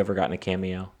cameo. Have you ever gotten a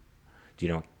cameo? Do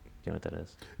you know what that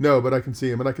is? No, but I can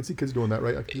see him, and I can see kids doing that,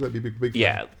 right? I can see that'd be big.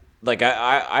 Yeah, like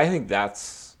I think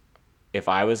that's, if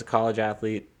I was a college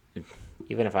athlete,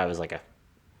 even if I was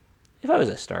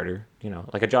a starter,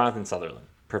 like a Jonathan Sutherland,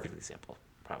 perfect example,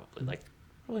 probably like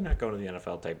probably not going to the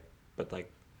NFL type, but like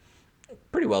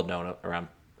pretty well known around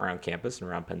campus and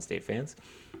around Penn State fans.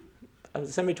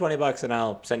 Send me $20 and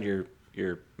I'll send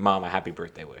your mom a happy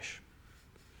birthday wish.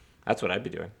 That's what I'd be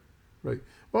doing. Right.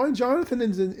 Well, and Jonathan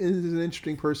is an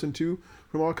interesting person too,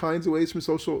 from all kinds of ways,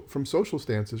 from social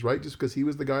stances, right? Just because he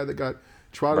was the guy that got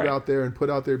trotted out there and put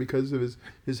out there because of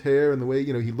his hair and the way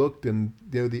he looked, and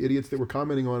the idiots that were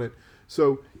commenting on it.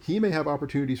 So he may have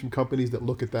opportunities from companies that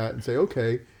look at that and say,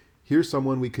 okay, here's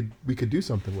someone we could do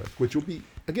something with, which will be,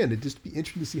 again, it'd just be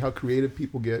interesting to see how creative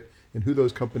people get and who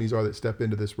those companies are that step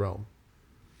into this realm.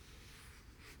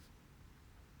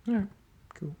 Yeah,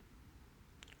 cool.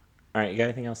 All right, you got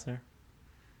anything else there?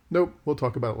 Nope, we'll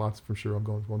talk about it lots for sure. I'm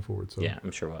going forward. So yeah,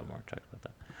 I'm sure we'll have more to talk about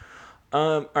that.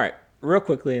 All right, real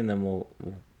quickly, and then we'll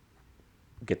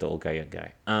get the old guy, young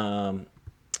guy.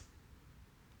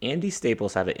 Andy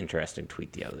Staples had an interesting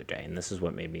tweet the other day, and this is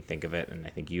what made me think of it. And I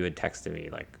think you had texted me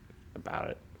like about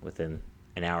it within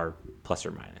an hour plus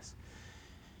or minus.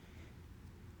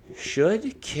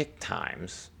 Should kick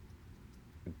times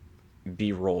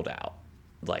be rolled out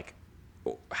like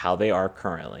how they are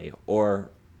currently, or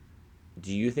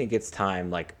do you think it's time,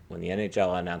 like when the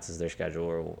NHL announces their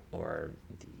schedule or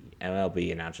the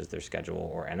MLB announces their schedule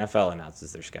or NFL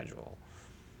announces their schedule,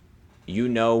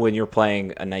 when you're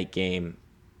playing a night game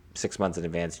 6 months in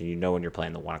advance, and when you're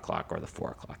playing the 1 o'clock or the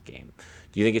 4 o'clock game?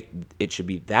 Do you think it should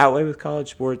be that way with college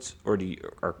sports, or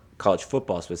or college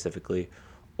football specifically,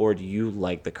 or do you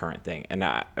like the current thing? And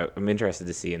I'm interested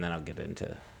to see, and then I'll get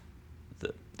into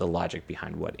the logic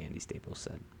behind what Andy Staples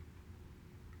said.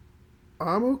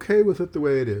 I'm okay with it the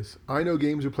way it is. I know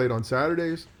games are played on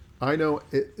Saturdays. I know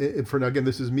again,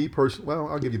 this is me personally. Well,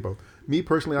 I'll give you both. Me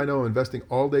personally, I know I'm investing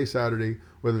all day Saturday,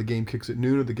 whether the game kicks at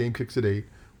noon or the game kicks at 8.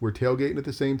 We're tailgating at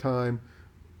the same time.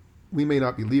 We may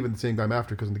not be leaving the same time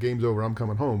after because when the game's over, I'm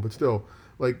coming home. But still,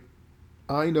 like,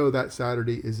 I know that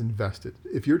Saturday is invested.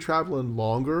 If you're traveling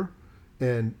longer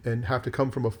and have to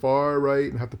come from afar, right,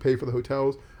 and have to pay for the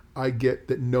hotels, I get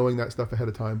that knowing that stuff ahead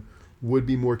of time would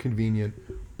be more convenient.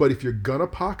 But if you're gonna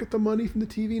pocket the money from the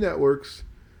TV networks,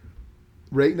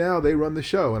 right now they run the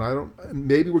show, and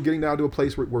maybe we're getting now to a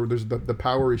place where there's the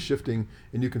power is shifting,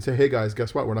 and you can say, hey guys,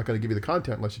 guess what? We're not going to give you the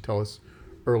content unless you tell us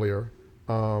earlier.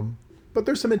 But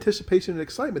there's some anticipation and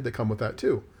excitement that come with that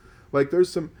too. Like there's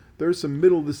some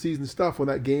middle of the season stuff when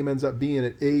that game ends up being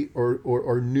at 8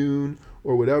 or noon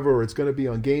or whatever, or it's going to be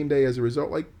on game day as a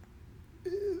result. Like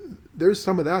there's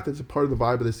some of that's a part of the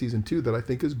vibe of the season too that I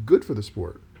think is good for the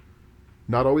sport.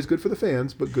 Not always good for the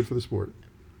fans, but good for the sport.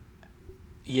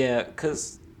 Yeah,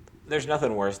 because there's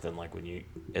nothing worse than like when you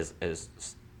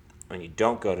when you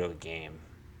don't go to a game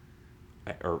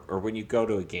or when you go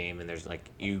to a game and there's like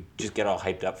you just get all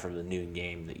hyped up for the noon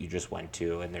game that you just went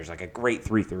to, and there's like a great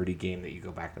 3:30 game that you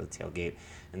go back to the tailgate,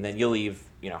 and then you leave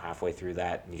halfway through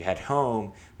that and you head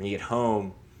home. When you get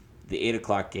home, the 8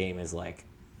 o'clock game is like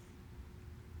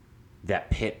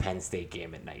that Pitt Penn State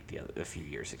game at night a few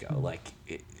years ago. Like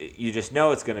you just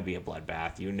know it's going to be a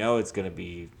bloodbath. You know it's going to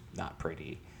be not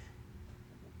pretty,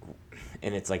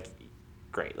 and it's like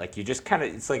great. Like you just kind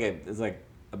of it's like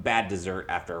a bad dessert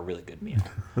after a really good meal.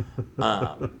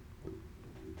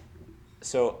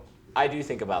 So I do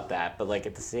think about that, but like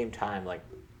at the same time, like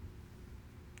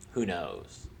who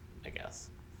knows? I guess.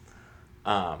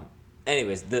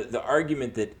 Anyways, the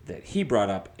argument that he brought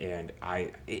up, and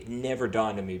it never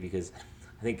dawned on me because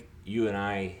I think you and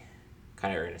I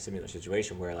kind of are in a similar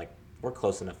situation where like we're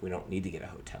close enough we don't need to get a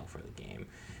hotel for the game,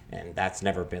 and that's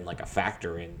never been like a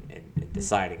factor in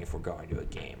deciding if we're going to a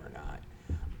game or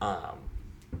not.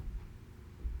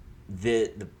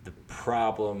 The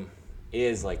problem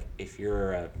is like if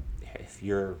you're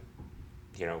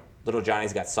little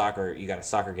Johnny's got soccer, you got a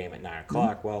soccer game at 9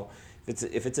 o'clock. Mm-hmm. Well,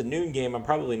 if it's a noon game, I'm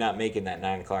probably not making that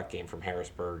 9 o'clock game from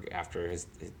Harrisburg after his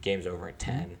game's over at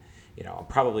 10. I'm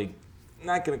probably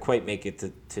not going to quite make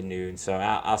it to noon, so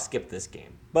I'll skip this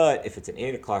game. But if it's an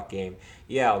 8 o'clock game,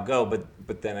 yeah, I'll go.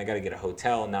 But then I got to get a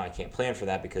hotel, and now I can't plan for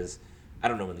that because I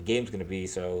don't know when the game's going to be.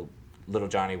 So, little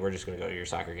Johnny, we're just going to go to your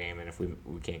soccer game, and if we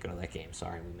can't go to that game,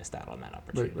 sorry, we missed out on that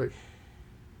opportunity. Right.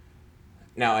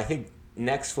 Now, I think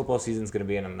next football season is going to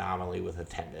be an anomaly with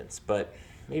attendance, but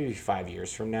maybe 5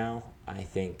 years from now, I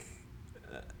think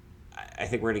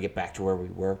we're going to get back to where we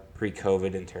were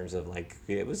pre-COVID in terms of like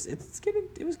it was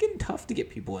getting tough to get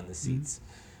people in the seats,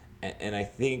 and I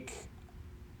think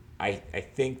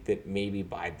that maybe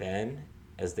by then,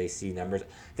 as they see numbers,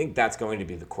 I think that's going to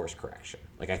be the course correction.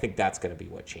 Like I think that's going to be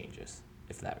what changes,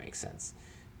 if that makes sense,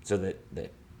 so that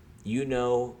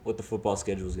what the football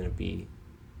schedule is going to be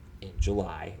in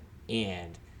July,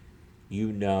 and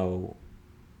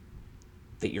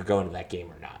that you're going to that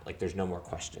game or not. Like, there's no more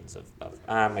questions of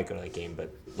I might go to that game,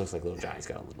 but looks like Little Johnny's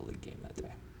got a Little League game that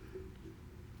day.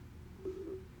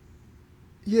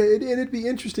 Yeah, it'd be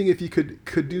interesting if you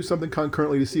could do something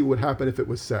concurrently to see what would happen if it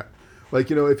was set.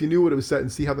 Like, if you knew what it was set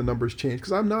and see how the numbers change.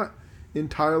 Because I'm not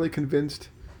entirely convinced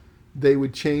they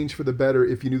would change for the better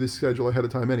if you knew the schedule ahead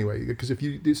of time anyway. Because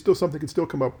there's still something could still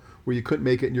come up where you couldn't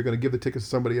make it and you're going to give the tickets to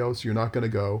somebody else, you're not going to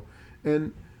go.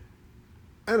 And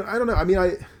I don't know. I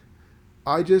mean,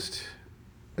 I just,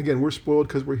 again, we're spoiled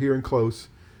because we're here and close.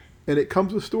 And it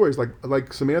comes with stories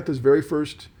like Samantha's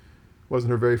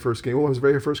wasn't her very first game. Well, it was her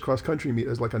very first cross-country meet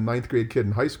as like a 9th grade kid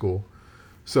in high school.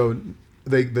 So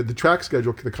the track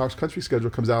schedule, the cross-country schedule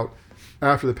comes out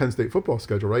after the Penn State football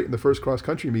schedule, right? And the first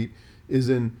cross-country meet is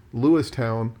in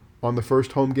Lewistown on the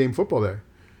first home game football day.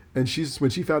 And when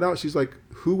she found out, she's like,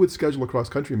 who would schedule a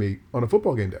cross-country meet on a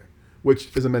football game day?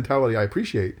 Which is a mentality I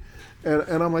appreciate.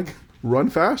 And I'm like, run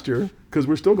faster because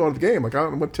we're still going to the game. Like,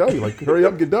 I'm going to tell you, like, hurry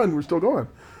up and get done. We're still going.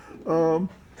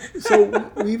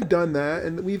 So we've done that,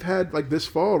 and we've had, like, this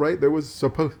fall, right? There was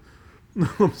supposed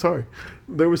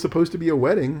to be a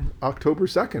wedding October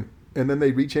 2nd, and then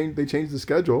they changed the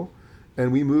schedule,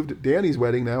 and we moved Danny's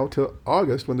wedding now to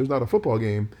August when there's not a football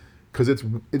game, because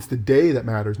it's the day that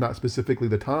matters, not specifically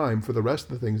the time for the rest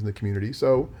of the things in the community.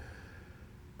 So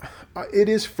it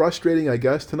is frustrating, I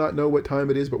guess, to not know what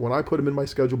time it is, but when I put them in my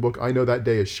schedule book, I know that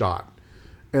day is shot,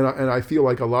 and I feel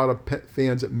like a lot of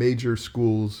fans at major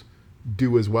schools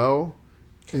do as well.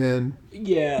 And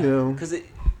yeah,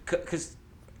 because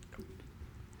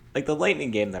like the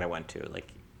Lightning game that I went to,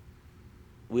 like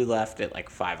we left at like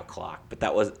 5 o'clock, but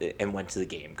that was and went to the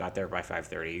game, got there by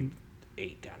 5:30,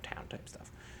 8 downtown type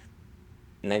stuff,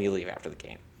 and then you leave after the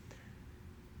game.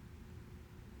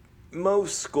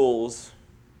 Most schools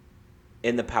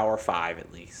in the Power 5,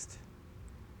 at least,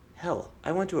 hell,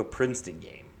 I went to a Princeton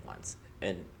game once,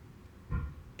 and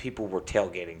people were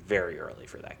tailgating very early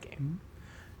for that game.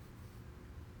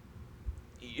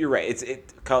 Mm-hmm. You're right.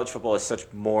 College football is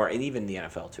such more, and even the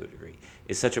NFL to a degree,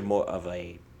 is such a more of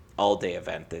a all-day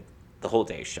event that the whole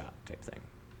day is shot type thing.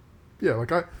 Yeah,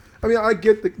 like I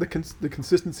get the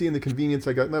consistency and the convenience.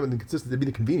 I got not the consistency, it'd be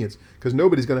the convenience because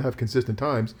nobody's going to have consistent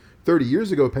times. 30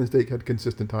 years ago, Penn State had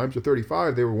consistent times. Or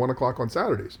 35, they were 1 o'clock on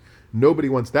Saturdays. Nobody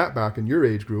wants that back in your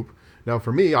age group. Now,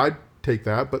 for me, I'd take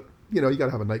that, but you got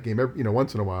to have a night game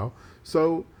once in a while.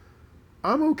 So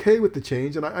I'm okay with the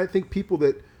change, and I think people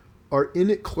that are in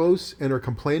it close and are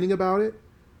complaining about it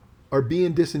are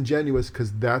being disingenuous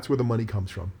because that's where the money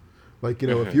comes from. Like,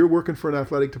 if you're working for an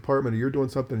athletic department or you're doing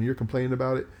something and you're complaining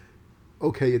about it,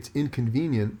 okay, it's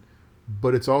inconvenient,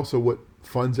 but it's also what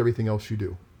funds everything else you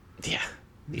do. Yeah.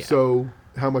 So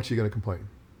how much are you going to complain?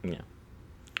 Yeah.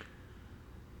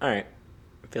 All right.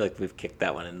 I feel like we've kicked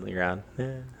that one in the ground.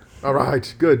 Yeah. All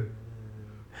right, good.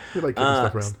 We like kicking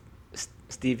stuff around.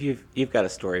 Steve, you've got a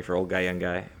story for old guy, young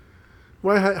guy.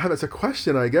 Well, that's a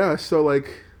question, I guess. So,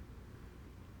 like,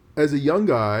 as a young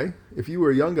guy, if you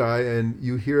were a young guy and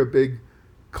you hear a big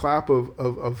clap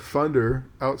of thunder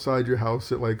outside your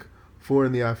house at like 4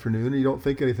 in the afternoon, and you don't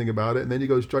think anything about it, and then you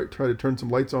go try to turn some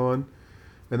lights on,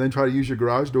 and then try to use your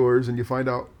garage doors, and you find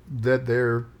out that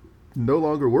they're no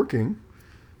longer working,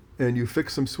 and you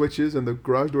fix some switches, and the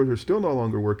garage doors are still no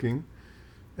longer working,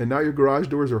 and now your garage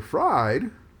doors are fried,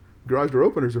 garage door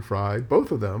openers are fried,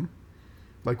 both of them.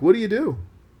 Like, what do you do?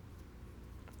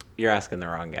 You're asking the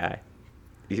wrong guy.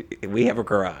 We have a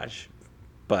garage,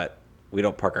 but we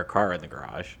don't park our car in the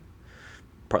garage.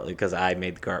 Partly because I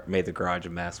made the garage a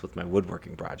mess with my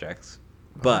woodworking projects.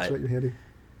 But that's right, you're handy.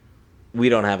 We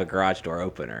don't have a garage door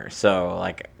opener, so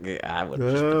like I would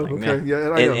just be like, okay,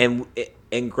 nah. yeah,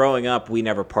 and growing up, we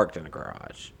never parked in a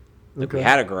garage. Like, we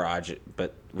had a garage,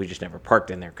 but we just never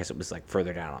parked in there because it was like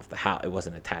further down off the house. It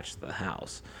wasn't attached to the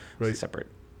house. It was a separate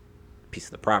piece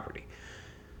of the property.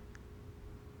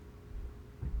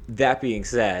 That being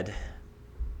said,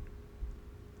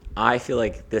 I feel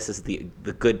like this is the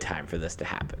good time for this to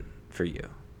happen for you.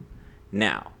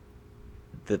 Now,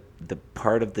 the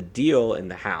part of the deal in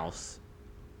the house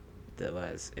that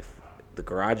was, if the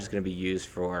garage is going to be used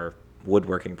for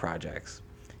woodworking projects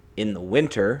in the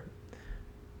winter,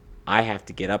 I have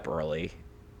to get up early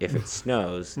if it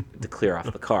snows to clear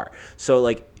off the car. So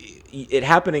like it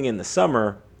happening in the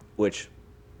summer, which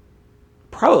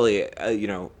probably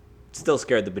still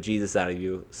scared the bejesus out of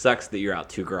you. Sucks that you're out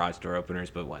 2 garage door openers,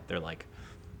 but what, they're like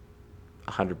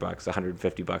 $100,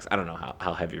 $150. I don't know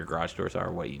how heavy your garage doors are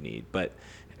or what you need, but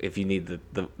if you need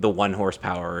the 1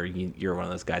 horsepower, you're one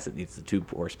of those guys that needs the 2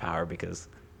 horsepower because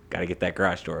got to get that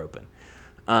garage door open.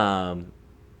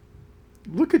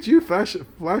 Look at you flashing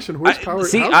horsepower,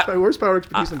 horsepower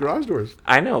expertise in garage doors.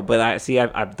 I know, but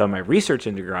I've done my research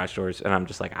into garage doors, and I'm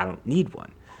just like, I don't need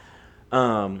one.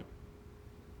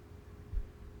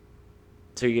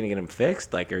 So you're gonna get them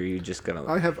fixed? Like, are you just gonna?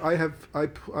 I've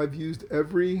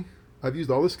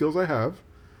used all the skills I have.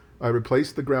 I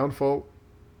replaced the ground fault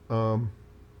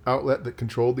outlet that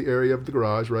controlled the area of the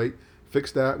garage. Right,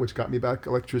 fixed that, which got me back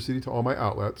electricity to all my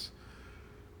outlets.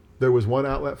 There was one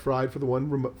outlet fried for the one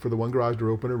garage door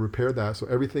opener. Repaired that, so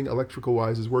everything electrical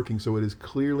wise is working. So it is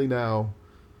clearly now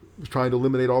trying to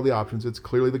eliminate all the options. It's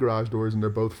clearly the garage doors, and they're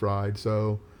both fried.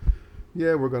 So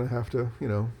yeah, we're gonna have to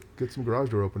get some garage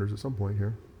door openers at some point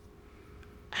here.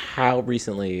 How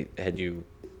recently had you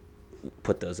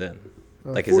put those in?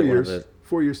 Like, 4 years.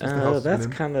 4 years since the house. That's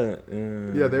kind of.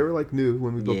 Yeah, they were like new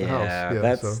when we built the house. Yeah,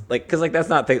 that's like, because like that's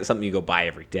not something you go buy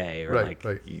every day, or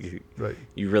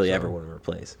you really ever want to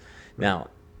replace. Right. Now,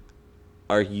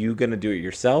 are you gonna do it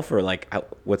yourself, or like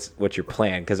what's your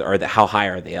plan? Because how high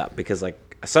are they up? Because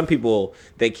like some people,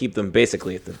 they keep them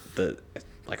basically at the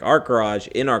like our garage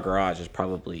is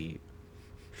probably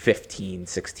 15,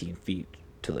 16 feet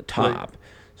to the top, right.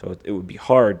 So it would be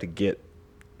hard to get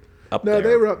up there.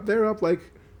 No, they're up like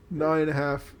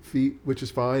 9.5 feet, which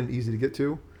is fine and easy to get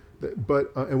to.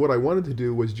 But and what I wanted to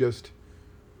do was just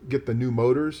get the new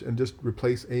motors and just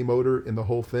replace a motor in the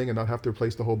whole thing and not have to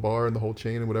replace the whole bar and the whole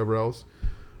chain and whatever else.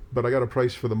 But I got a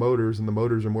price for the motors, and the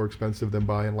motors are more expensive than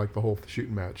buying like the whole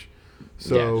shooting match.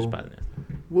 So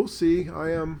we'll see.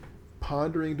 I am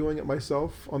pondering doing it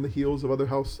myself on the heels of other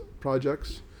house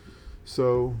projects.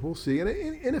 So we'll see. And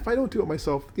if I don't do it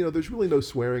myself, there's really no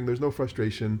swearing. There's no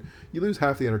frustration. You lose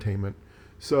half the entertainment.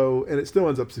 So, and it still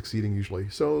ends up succeeding usually.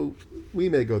 So we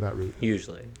may go that route.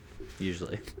 Usually. And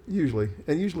usually,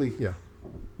 yeah,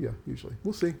 usually.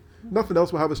 We'll see. Nothing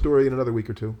else. We'll have a story in another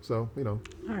week or two. So, All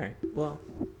right. Well,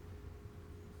 I'm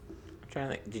trying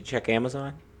to think. Did you check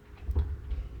Amazon?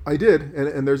 I did,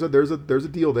 and there's a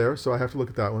deal there, so I have to look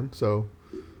at that one. So,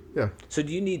 yeah. So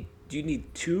do you need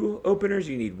 2 openers? Or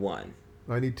do you need 1?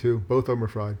 I need 2. Both of them are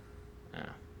fried. Oh.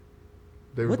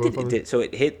 They were both. So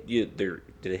it hit you there?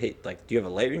 Did it hit, like, do you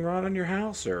have a lightning rod on your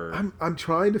house, or? I'm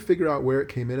trying to figure out where it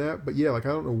came in at, but yeah, like I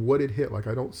don't know what it hit. Like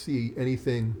I don't see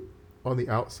anything on the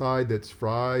outside that's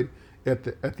fried. At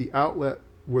the outlet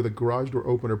where the garage door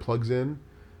opener plugs in,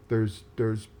 there's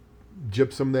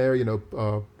gypsum there,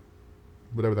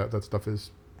 whatever that stuff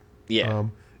is. Yeah.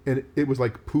 And it was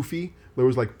like poofy. There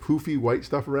was like poofy white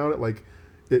stuff around it, like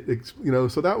it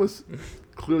so that was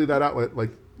clearly that outlet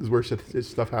like is where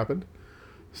stuff happened.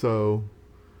 So,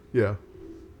 yeah.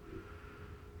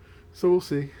 So we'll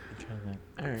see.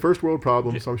 All right. First world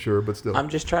problems, I'm sure, but still. I'm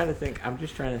just trying to think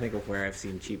of where I've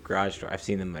seen cheap garage door. I've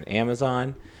seen them on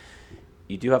Amazon.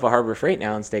 you do have a Harbor Freight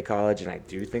now in State College, and I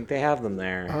do think they have them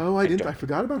there. Oh, I didn't. I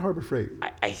forgot about Harbor Freight.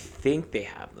 I think they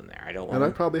have them there. I don't want. And I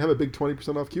probably have a big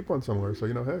 20% off coupon somewhere. So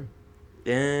hey.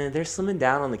 They're slimming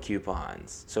down on the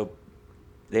coupons, so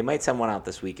they might send one out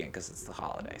this weekend because it's the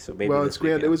holiday. So maybe. Well, this it's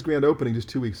grand. weekend. It was grand opening just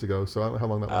 2 weeks ago, so I don't know how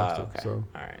long that lasted. Okay. So.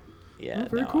 All right. Yeah.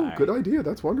 Very cool. Right. Good idea.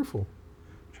 That's wonderful.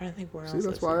 I'm trying to think where else. See,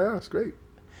 that's why I asked. Great.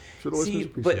 Should the listeners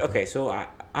appreciate but okay, so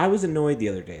I was annoyed the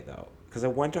other day though because I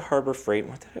went to Harbor Freight.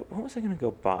 What was I going to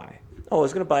go buy? Oh, I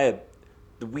was going to buy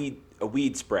a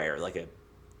weed sprayer, like the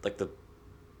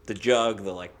jug,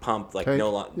 the pump, Tank.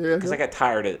 no longer because I got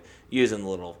tired of using the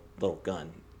little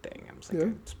gun thing. I was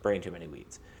I'm spraying too many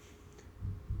weeds.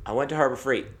 I went to Harbor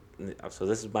Freight, so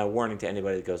this is my warning to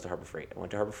anybody that goes to Harbor Freight. I went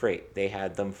to Harbor Freight. They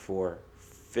had them for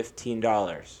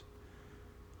 $15.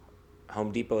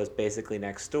 Home Depot is basically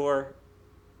next door.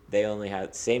 They only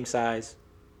had same size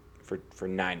for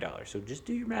 $9. So just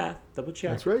do your math, double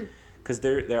check. That's right. Because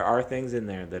there are things in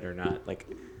there that are not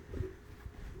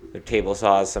they're table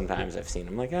saws. Sometimes I've seen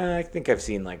them. I think I've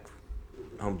seen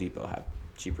Home Depot have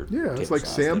cheaper. Yeah, it's like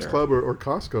Sam's Club or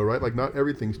Costco, right? Not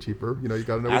everything's cheaper. You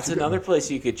got to know. That's another place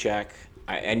you could check.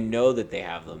 I know that they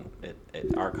have them at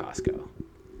our Costco.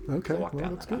 Okay, Walk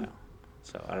down that's that good. aisle.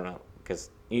 So I don't know because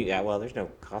there's no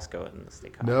Costco in the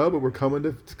State College. No, but we're coming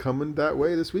that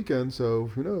way this weekend, so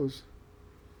who knows?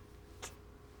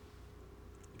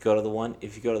 If you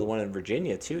go to the one in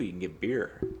Virginia too, you can get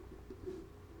beer.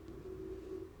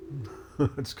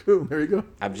 That's cool. There you go.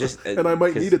 I'm just and I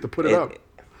might need it to put it up,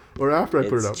 or after I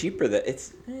put it up. It's cheaper.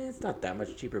 It's not that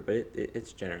much cheaper, but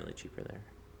it's generally cheaper there.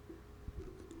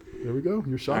 There we go.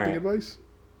 Your shopping advice.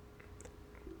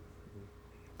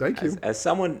 Thank you. As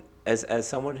someone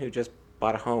who just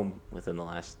bought a home within the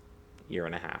last year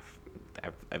and a half,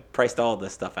 I've priced all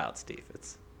this stuff out, Steve.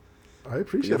 I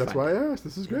appreciate it. That's why I asked.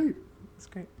 This is great. That's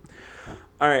great.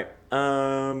 All right. Do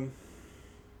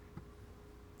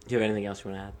you have anything else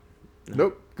you want to add? No?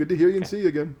 Nope. Good to hear you and see you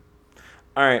again.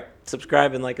 All right.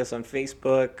 Subscribe and like us on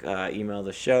Facebook. Email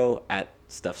the show at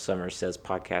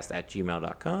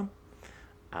stuffsummersays@gmail.com.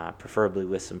 Preferably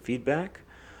with some feedback.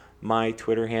 My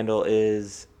Twitter handle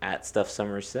is at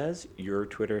stuffsummersays. Your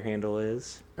Twitter handle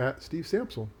is? At Steve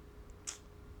Samsel.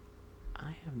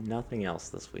 I have nothing else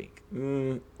this week.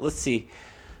 Let's see.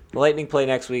 The Lightning play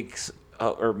next week,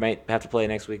 or might have to play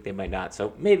next week. They might not.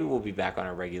 So maybe we'll be back on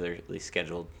a regularly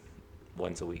scheduled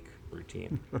once a week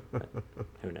routine. But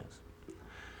who knows?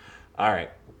 All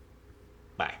right.